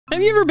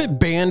Have you ever been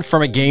banned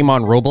from a game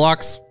on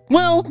Roblox?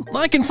 Well,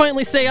 I can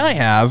finally say I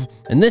have,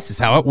 and this is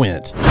how it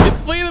went. It's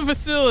Flee the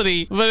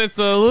Facility, but it's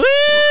a little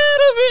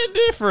bit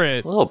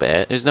different. A little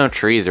bit. There's no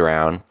trees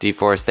around.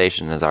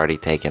 Deforestation has already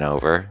taken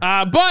over.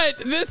 But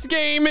this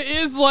game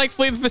is like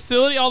Flee the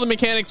Facility. All the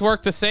mechanics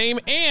work the same,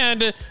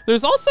 and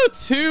there's also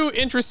two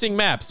interesting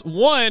maps.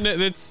 One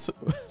that's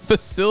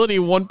Facility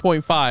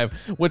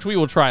 1.5, which we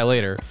will try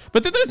later.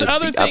 But then there's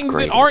other things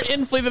that aren't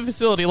in Flee the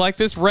Facility, like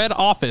this red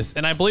office,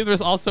 and I believe there's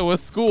also a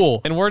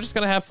school. And we're just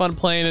gonna have fun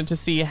playing it to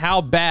see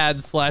how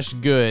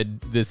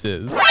bad/good this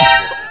is.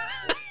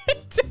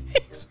 It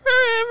takes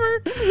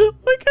forever.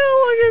 Look how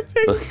long it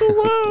takes to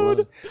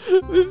load.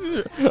 This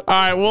is all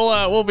right.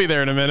 We'll be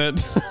there in a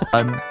minute.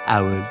 1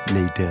 hour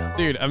later.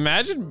 Dude,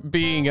 imagine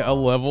being a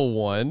level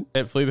 1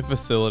 at Flee the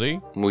Facility.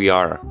 We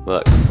are.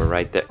 Look, we're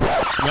right there.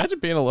 Imagine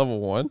being a level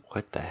 1.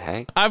 What the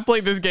heck? I've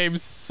played this game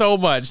so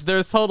much.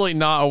 There's totally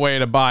not a way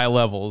to buy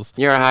levels.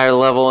 You're a higher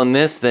level in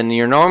this than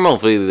your normal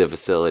Flee the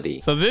Facility.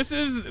 So this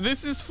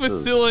is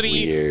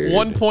Facility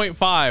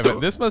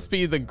 1.5. This must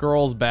be the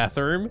girls'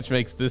 bathroom, which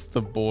makes this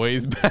the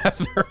boys'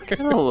 bathroom.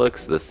 Kind of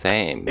looks the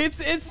same. It's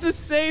the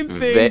same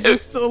thing,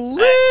 just a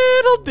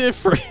little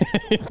different.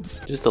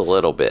 Just a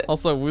little bit.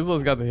 Also,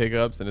 Woozlow's got the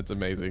hiccups, and it's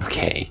amazing.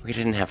 Okay, we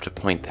didn't have to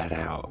point that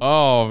out.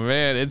 Oh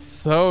man, it's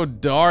so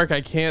dark.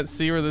 I can't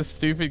see where the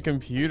stupid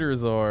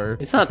computers are.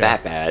 It's not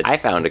that bad. I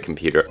found a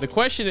computer. The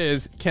question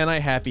is, can I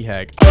happy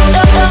hack?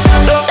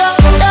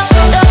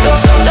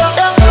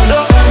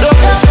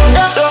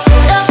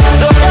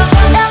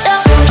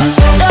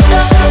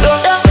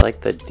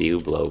 Like the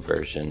Duplo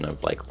version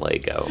of like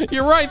Lego.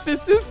 You're right,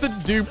 this is the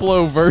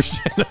Duplo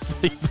version of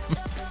Flee the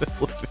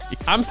Facility.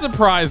 I'm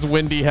surprised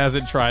Wendy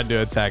hasn't tried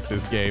to attack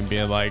this game,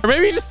 being like, or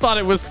maybe he just thought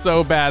it was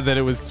so bad that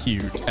it was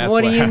cute. That's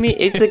what do you happened. mean?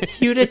 It's a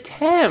cute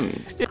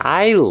attempt.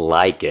 I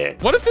like it.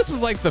 What if this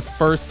was like the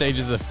first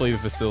stages of Flee the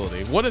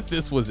Facility? What if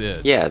this was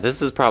it? Yeah,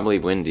 this is probably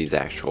Wendy's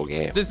actual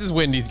game. This is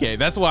Wendy's game.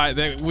 That's why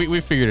we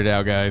figured it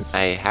out, guys.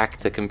 I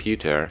hacked a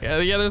computer.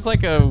 Yeah, there's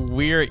like a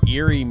weird,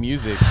 eerie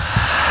music.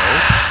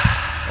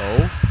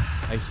 Oh,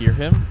 I hear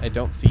him. I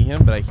don't see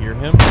him, but I hear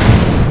him.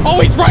 Oh,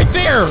 he's right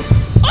there!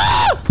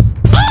 Ah!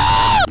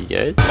 Ah! You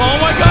good? Oh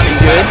my god, he's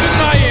faster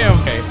than I am!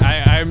 Okay,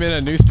 I'm in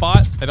a new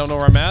spot. I don't know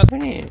where I'm at.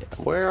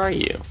 Where are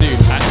you? Dude,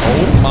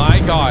 oh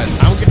my god.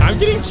 I'm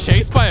getting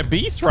chased by a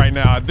beast right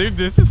now. Dude,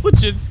 this is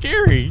legit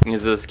scary.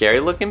 Is it a scary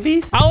looking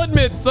beast? I'll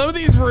admit, some of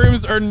these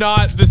rooms are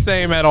not the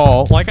same at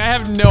all. Like, I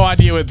have no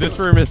idea what this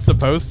room is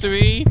supposed to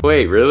be.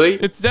 Wait, really?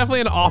 It's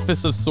definitely an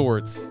office of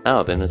sorts.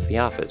 Oh, then it's the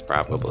office,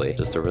 probably.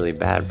 Just a really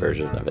bad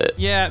version of it.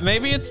 Yeah,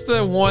 maybe it's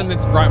the one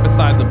that's right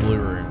beside the blue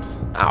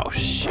rooms. Oh,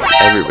 shit.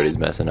 Everybody's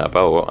messing up.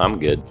 Oh, well, I'm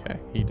good. Okay,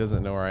 he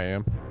doesn't know where I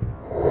am.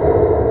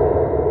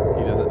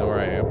 He doesn't know where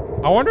I am.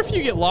 I wonder if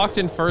you get locked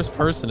in first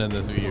person in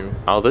this view.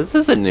 Oh, this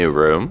is a new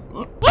room.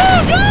 Oh,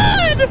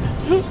 God!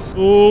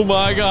 Oh,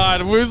 my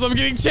God. Woozle, I'm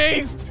getting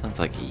chased. Sounds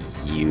like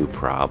a you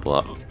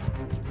problem.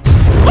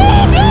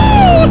 Oh,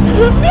 no!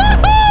 No!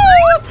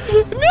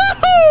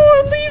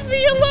 No! Leave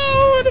me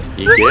alone!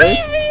 You good?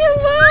 Leave me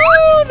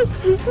alone!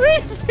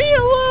 Leave me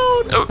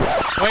alone! Oh.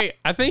 Wait,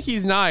 I think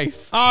he's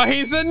nice. Oh,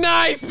 he's a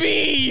nice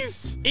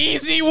beast!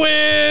 Easy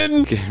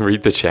win!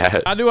 Read the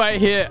chat. How do I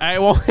hit? I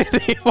won't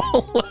hit. He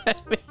won't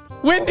let me.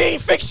 Wendy,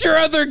 fix your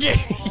other game.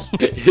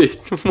 It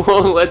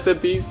won't let the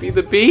beast be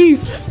the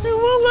beast. It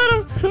won't let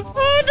him.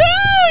 Oh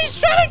no, he's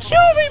trying to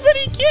kill me, but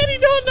he can't. He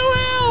don't know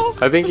how.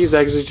 I think he's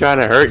actually trying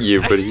to hurt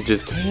you, but he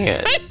just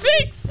can't. I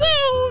think so.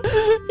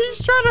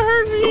 He's trying to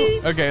hurt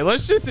me. Okay,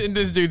 let's just end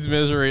this dude's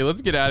misery.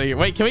 Let's get out of here.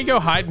 Wait, can we go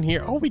hide in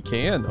here? Oh, we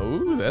can.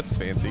 Oh, that's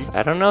fancy.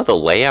 I don't know the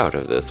layout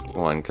of this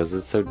one because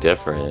it's so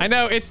different. I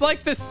know, it's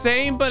like the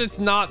same, but it's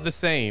not the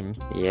same.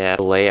 Yeah,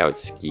 the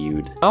layout's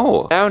skewed.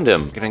 Oh, found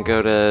him. Gonna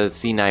go to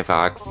see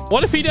NightFoxx.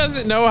 What if he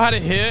doesn't know how to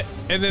hit,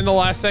 and then the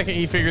last second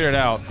he figured it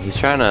out? He's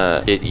trying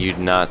to get you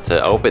not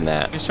to open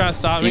that. He's trying to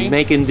stop me? He's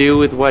making do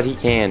with what he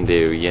can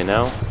do, you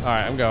know? All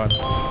right, I'm going.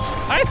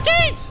 I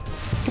escaped!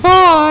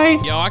 Goodbye!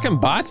 Yo, I can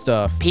buy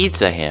stuff.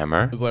 Pizza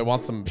hammer. Was like,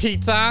 want some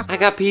pizza? I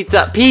got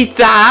pizza.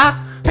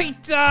 Pizza!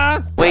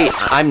 Pizza! Wait,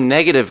 I'm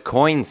negative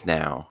coins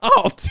now.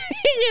 Oh, dang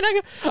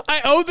it.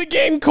 I owe the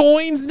game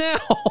coins now.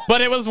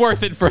 But it was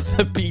worth it for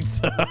the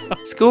pizza.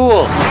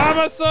 School. I'm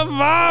a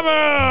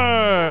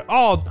survivor.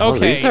 Oh, okay. Oh,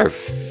 these are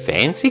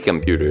fancy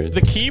computers.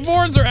 The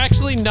keyboards are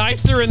actually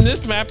nicer in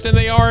this map than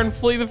they are in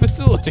Flee the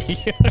Facility.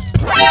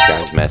 This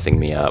guy's messing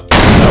me up.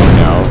 Oh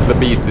no. The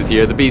beast is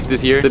here. The beast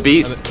is here. The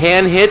beast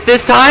can hit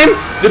this time.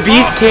 The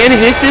beast can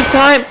hit this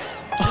time.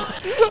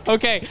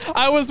 Okay,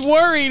 I was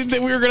worried that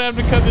we were gonna have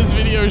to cut this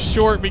video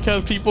short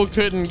because people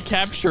couldn't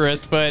capture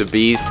us, but the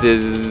beast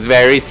is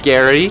very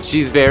scary.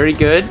 She's very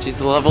good.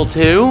 She's a level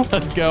 2.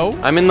 Let's go.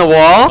 I'm in the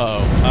wall.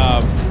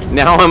 Oh,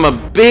 now I'm a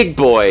big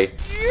boy.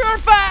 You're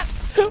fat.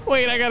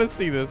 Wait, I gotta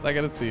see this. I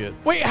gotta see it.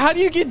 Wait, how do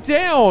you get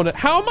down?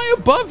 How am I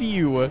above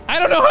you? I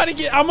don't know how to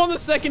get. I'm on the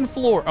second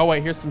floor. Oh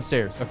wait, here's some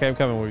stairs. Okay, I'm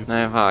coming.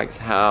 NightFoxx,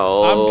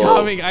 help. I'm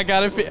coming. I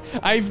gotta.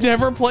 I've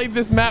never played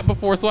this map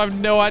before, so I have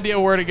no idea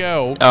where to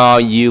go. Oh,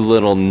 you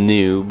little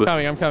noob.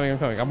 I'm coming.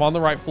 I'm on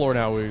the right floor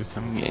now, Woos.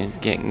 It's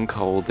getting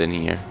cold in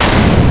here.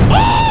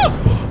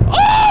 Oh!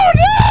 Oh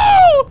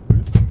no!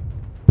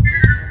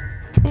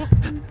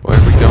 Where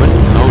are we going?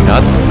 Oh,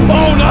 nothing.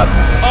 Oh, not.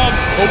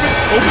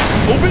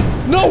 Open.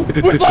 No,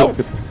 wait, no.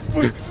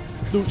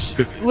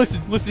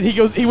 Listen.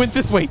 He went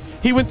this way.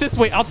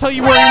 I'll tell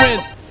you where he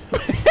went.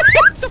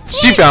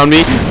 She found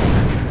me.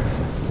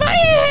 My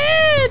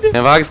head.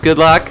 NightFoxx, good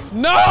luck.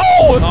 No.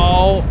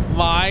 Oh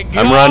my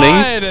God.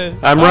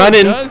 I'm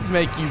running. It does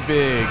make you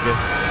big.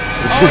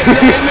 Oh,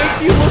 it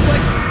makes you look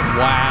like.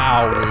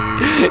 Wow,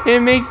 Woos.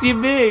 It makes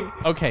you big.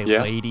 Okay,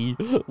 yeah. Lady,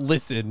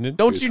 listen.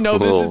 Don't you know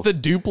this is the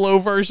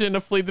Duplo version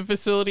of Flee the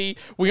Facility?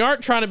 We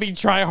aren't trying to be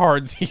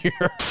tryhards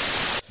here.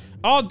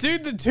 Oh,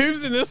 dude, the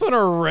tubes in this one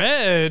are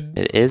red.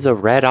 It is a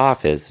red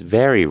office.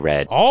 Very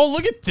red. Oh,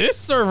 look at this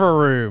server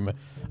room.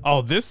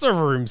 Oh, this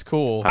server room's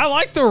cool. I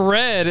like the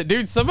red.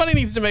 Dude, somebody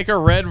needs to make a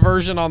red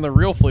version on the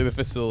real Flee the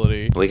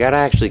Facility. We gotta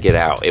actually get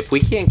out. If we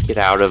can't get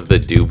out of the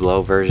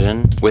Duplo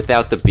version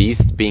without the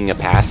Beast being a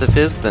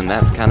pacifist, then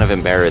that's kind of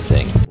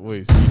embarrassing.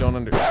 Wait, so you don't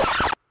understand?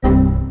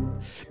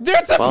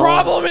 There's a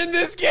problem in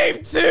this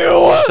game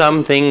too!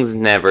 Some things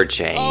never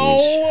change.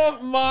 Oh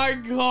my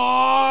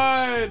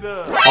God!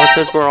 Well, it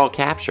says we're all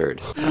captured.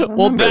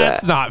 Well,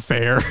 that's not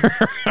fair.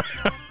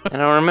 I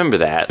don't remember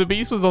that. The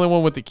Beast was the only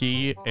one with the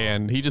key,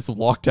 and he just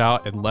walked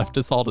out and left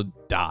us all to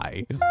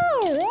die.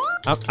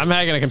 I'm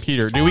hacking a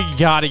computer. Dude, we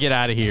gotta get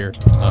out of here.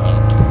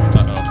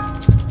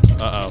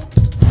 Uh-oh.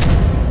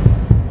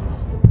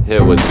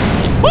 It was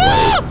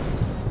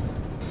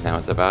Now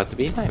it's about to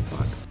be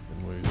NightFoxx.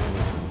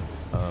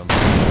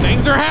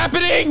 Things are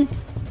happening!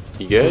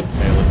 You good?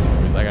 Hey,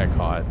 listen, Wiz, I got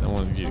caught. I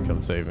wanted you to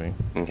come save me.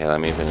 Okay,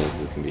 let me finish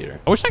the computer.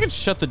 I wish I could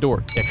shut the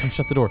door. Yeah, come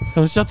shut the door.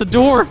 Come shut the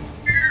door!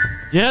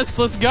 Yes,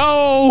 let's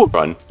go!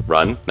 Run.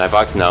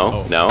 NightFoxx, no.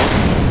 Oh. No.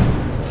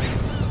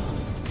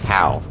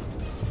 How?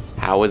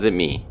 How was it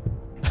me?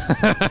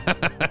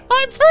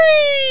 I'm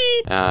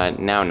free!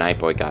 Now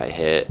Nightboy got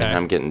hit, and Okay.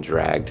 I'm getting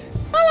dragged.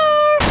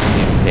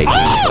 He's taking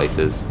me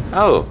places.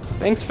 Oh,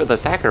 thanks for the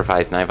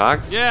sacrifice,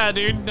 NightFoxx. Yeah,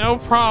 dude, no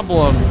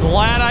problem.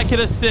 Glad I could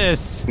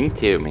assist. Me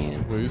too,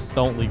 man. Woos,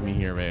 don't leave me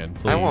here, man.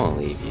 Please. I won't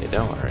leave you,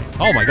 don't worry.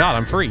 Oh my God,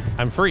 I'm free.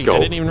 I'm free. Go, I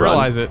didn't even run.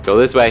 realize it. Go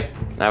this way.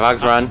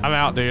 NightFoxx, run. I'm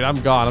out, dude.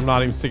 I'm gone. I'm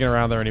not even sticking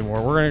around there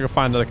anymore. We're gonna go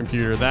find another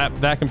computer.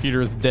 That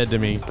computer is dead to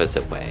me.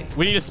 Opposite way.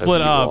 We need to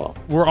split up.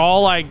 We're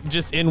all like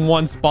just in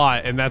one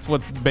spot, and that's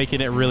what's making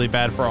it really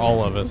bad for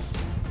all of us.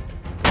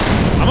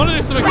 I'm gonna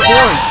do some exploring.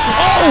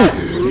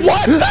 Oh!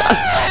 What the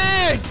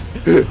heck?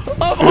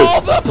 Of all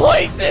the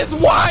places,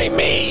 why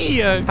me?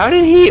 How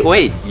did he?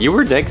 Wait, you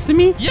were next to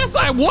me? Yes,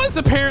 I was.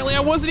 Apparently, I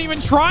wasn't even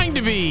trying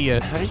to be.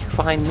 How did you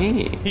find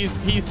me?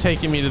 He's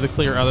taking me to the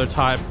clear other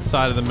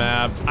side of the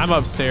map. I'm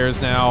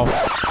upstairs now.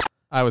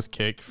 I was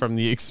kicked from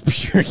the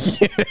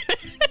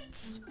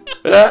experience.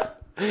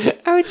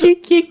 How'd you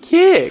get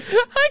kicked?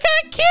 I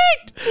got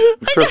kicked.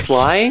 For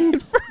flying?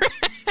 For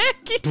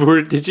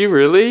hacking. Did you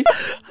really?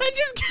 I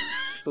just.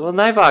 Well,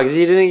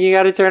 NightFoxx, you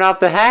gotta turn off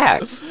the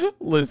hack.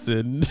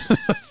 Listen.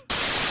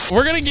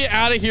 We're gonna get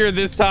out of here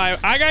this time.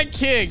 I got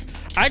kicked.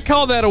 I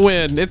call that a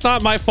win. It's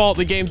not my fault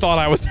the game thought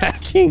I was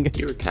hacking.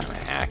 You were kind of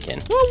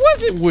hacking. Well, it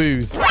wasn't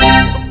Woos.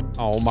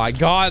 Oh my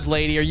God,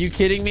 lady, are you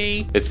kidding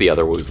me? It's the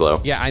other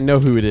Wooslow. Yeah, I know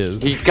who it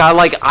is. He's got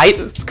like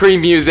ice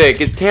cream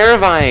music. It's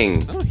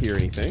terrifying. I don't hear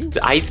anything.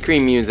 The ice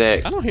cream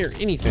music. I don't hear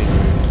anything,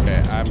 Woos.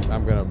 Okay,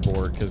 I'm gonna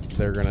board because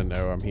they're gonna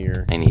know I'm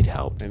here. I need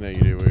help. I know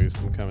you do, Woos.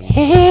 I'm coming.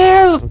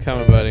 Help! I'm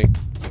coming, buddy. I'm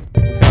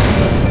coming, buddy.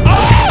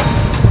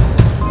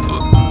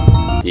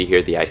 Do you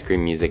hear the ice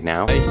cream music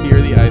now? I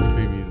hear the ice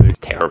cream music. It's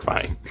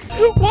terrifying.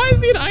 Why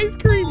is he an ice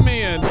cream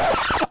man?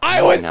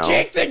 I was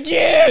kicked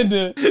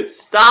again!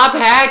 Stop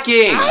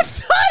hacking! I'm not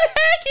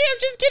hacking, I'm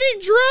just getting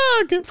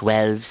drunk!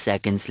 12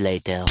 seconds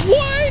later.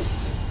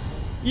 What?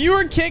 You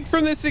were kicked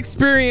from this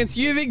experience.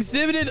 You have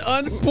exhibited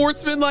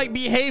unsportsmanlike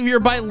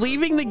behavior by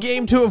leaving the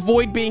game to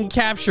avoid being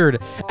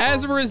captured.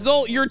 As a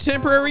result, you're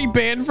temporarily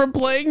banned from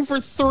playing for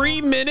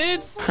 3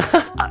 minutes?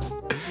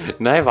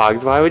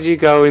 NightFoxx, why would you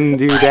go and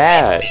do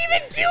that? I didn't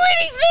even do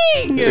anything!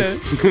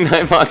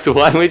 NightFoxx,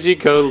 why would you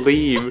go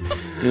leave?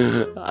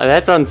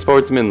 That's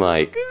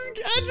unsportsmanlike.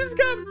 I just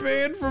got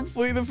banned from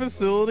Flee the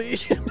Facility.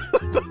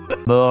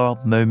 More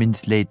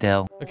moments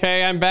later.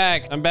 Okay, I'm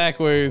back. I'm back,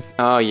 Woos.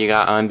 Oh, you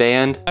got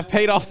unbanned? I've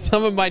paid off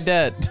some of my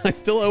debt. I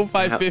still owe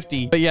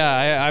 $550. But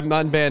yeah, I'm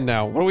unbanned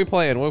now. What are we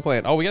playing? What are we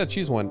playing? Oh, we gotta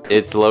choose one.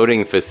 It's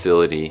loading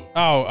facility.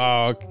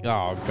 Oh,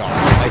 God.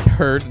 I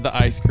heard the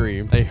ice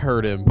cream. I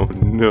heard him. Oh,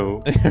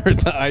 no. I heard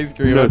the ice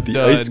cream. Not I'm the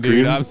done, ice cream.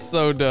 dude. I'm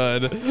so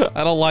done.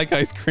 I don't like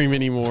ice cream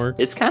anymore.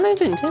 It's kind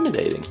of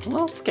intimidating. A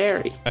little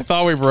scary. I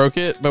thought we broke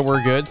it, but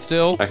we're good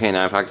still. Okay,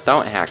 NightFoxx,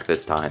 don't hack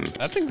this time.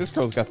 I think this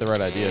girl's got the right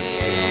idea.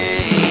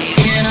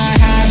 Can I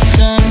have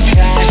some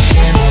cash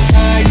and a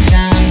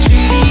part-time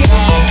 3D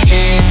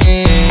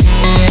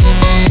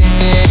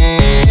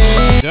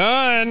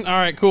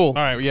right, cool. All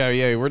right,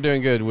 yeah, we're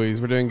doing good,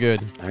 Wooz. We're doing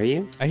good. Are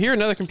you? I hear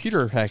another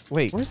computer hack.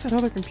 Wait, where's that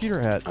other computer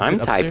at? Is I'm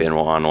it upstairs? typing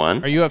on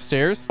one. Are you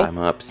upstairs? I'm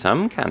up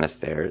some kind of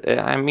stairs.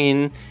 I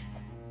mean,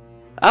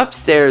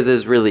 upstairs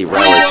is really Oh,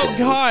 relative.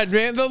 God,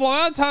 man. The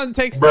amount of time it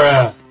takes.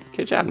 Bruh.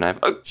 Good job, Knife.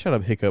 Oh, Shut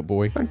up, hiccup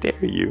boy. how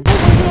dare you? Oh,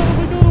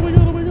 my God, oh, my God, oh, my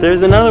God, oh, my God.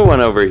 There's another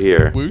one over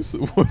here. Wooz.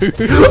 No!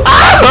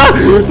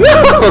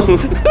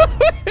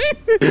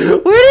 Where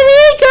did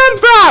he come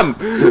from?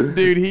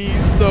 Dude,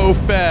 he's so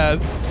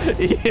fast.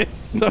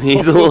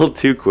 He's a little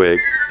too quick.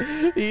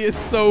 He is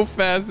so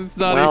fast. It's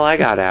not Well, even I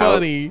got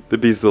funny. out. The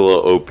beast's a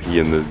little OP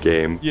in this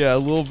game. Yeah, a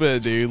little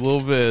bit, dude. A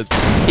little bit.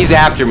 He's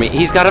after me.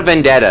 He's got a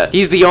vendetta.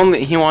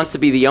 He wants to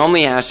be the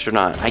only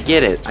astronaut. I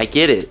get it. I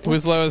get it.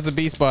 Who's low as the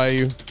beast by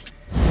you?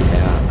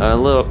 Yeah, a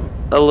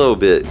little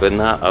bit, but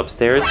not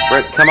upstairs.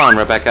 Come on,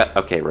 Rebecca.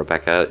 Okay,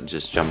 Rebecca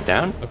just jumped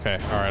down. Okay,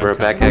 all right.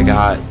 Rebecca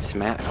got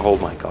smacked. Oh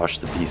my gosh,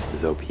 the beast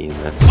is OP in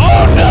this.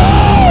 Oh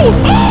no!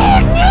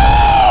 Oh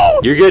no!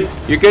 You're good.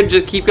 You're good.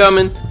 Just keep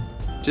coming.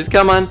 Just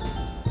come on.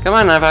 Come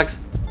on, NightFoxx.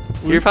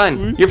 You're fine.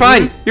 Wooz, You're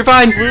fine. Wooz, You're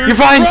fine. Wooz, You're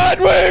fine. Run,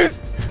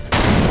 Wooz!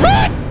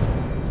 Run!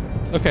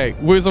 Okay,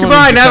 Wooz, I'm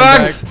Goodbye, gonna need you to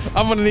come NightFoxx. back.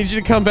 I'm gonna need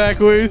you to come back,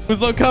 Wooz.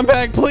 Wooz, come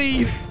back,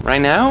 please. Right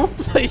now?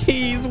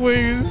 Please,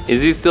 Wooz.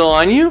 Is he still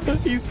on you?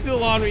 He's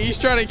still on me. He's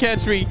trying to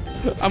catch me.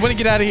 I'm gonna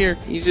get out of here.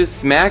 He's just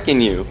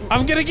smacking you.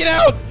 I'm gonna get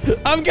out.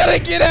 I'm gonna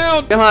get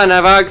out. Come on,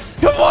 NightFoxx.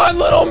 Come on,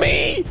 little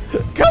me.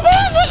 Come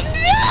on, little.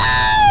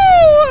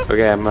 No!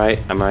 Okay, I'm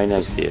right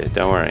next to you.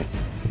 Don't worry.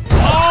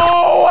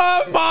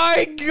 Oh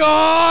my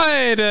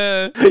God!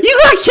 You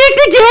got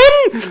kicked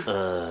again?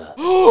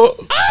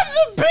 I'm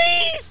the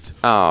beast!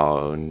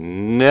 Oh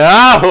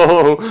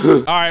no!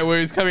 All right,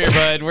 Wooz, come here,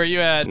 bud. Where you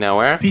at? Now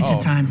where? Pizza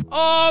time.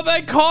 Oh,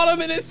 they caught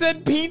him and it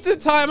said pizza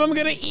time. I'm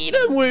gonna eat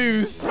him,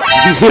 Wooz. No,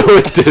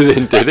 it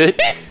didn't, did it?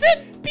 It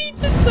said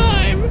pizza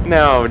time.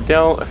 No,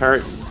 don't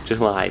hurt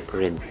July,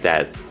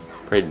 Princess.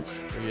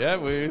 Prince. Yeah,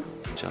 Wooz.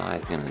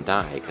 July's gonna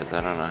die because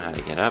I don't know how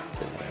to get up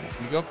there.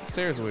 You go up the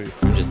stairs, Wooz.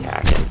 I'm just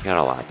hacking. Got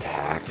a lot to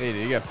hack. Hey,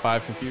 dude, you got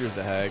 5 computers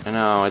to hack. I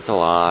know, it's a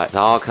lot. It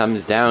all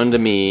comes down to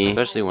me.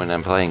 Especially when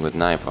I'm playing with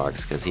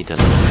NightFoxx because he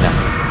doesn't know.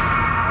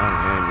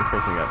 Oh, man, your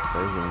person got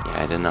frozen. Yeah,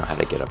 I didn't know how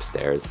to get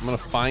upstairs. I'm gonna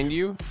find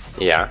you,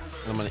 Yeah,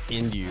 and I'm gonna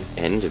end you.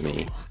 end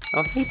me.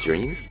 Oh, hey,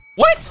 Dream.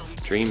 What?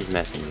 Dream's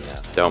messing me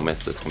up. Don't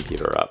mess this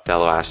computer up.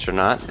 Fellow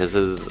astronaut,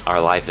 our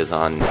life is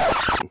on...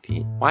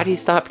 Why'd he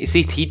stop? Is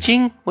he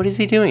teaching? What is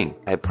he doing?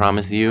 I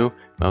promise you,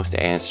 most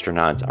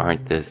astronauts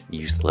aren't this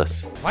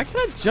useless. Why can't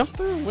I jump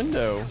through a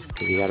window?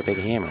 Because he got a big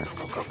hammer.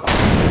 Go, go, go.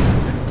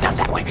 Not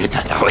that way,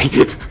 not that way.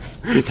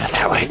 Not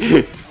that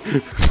way.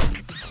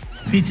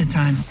 Pizza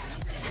time.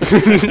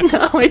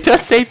 No, it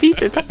does say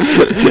pizza time.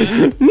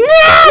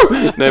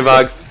 No!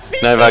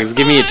 NightFoxx,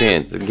 give me a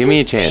chance. Give me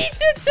a chance.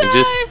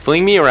 Just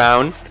fling me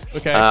around.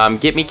 Okay.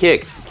 Get me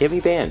kicked. Get me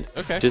banned.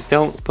 Okay. Just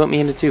don't put me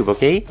in the tube,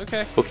 okay?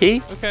 Okay.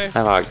 Okay? Okay.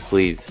 NightFoxx,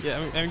 please. Yeah,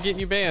 I'm getting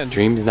you banned.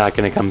 Dream's not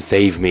gonna come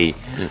save me.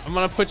 I'm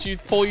gonna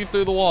pull you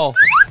through the wall.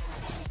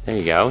 There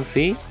you go.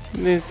 See?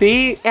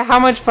 See how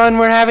much fun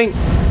we're having?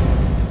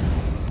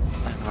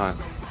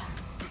 NightFoxx.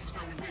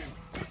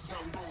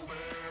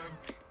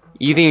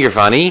 You think you're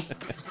funny?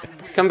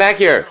 Come back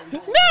here.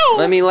 No!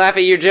 Let me laugh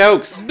at your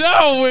jokes.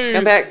 No, Wooz!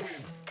 Come back.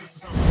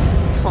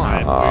 Come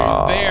on,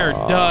 Wooz. They're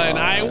done.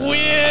 I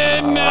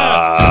win!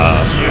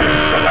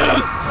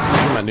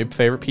 Yes! My new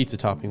favorite pizza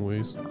topping,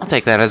 Wooz. I'll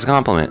take that as a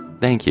compliment.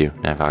 Thank you,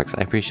 NightFoxx.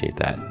 I appreciate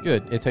that.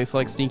 Good. It tastes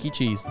like stinky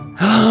cheese.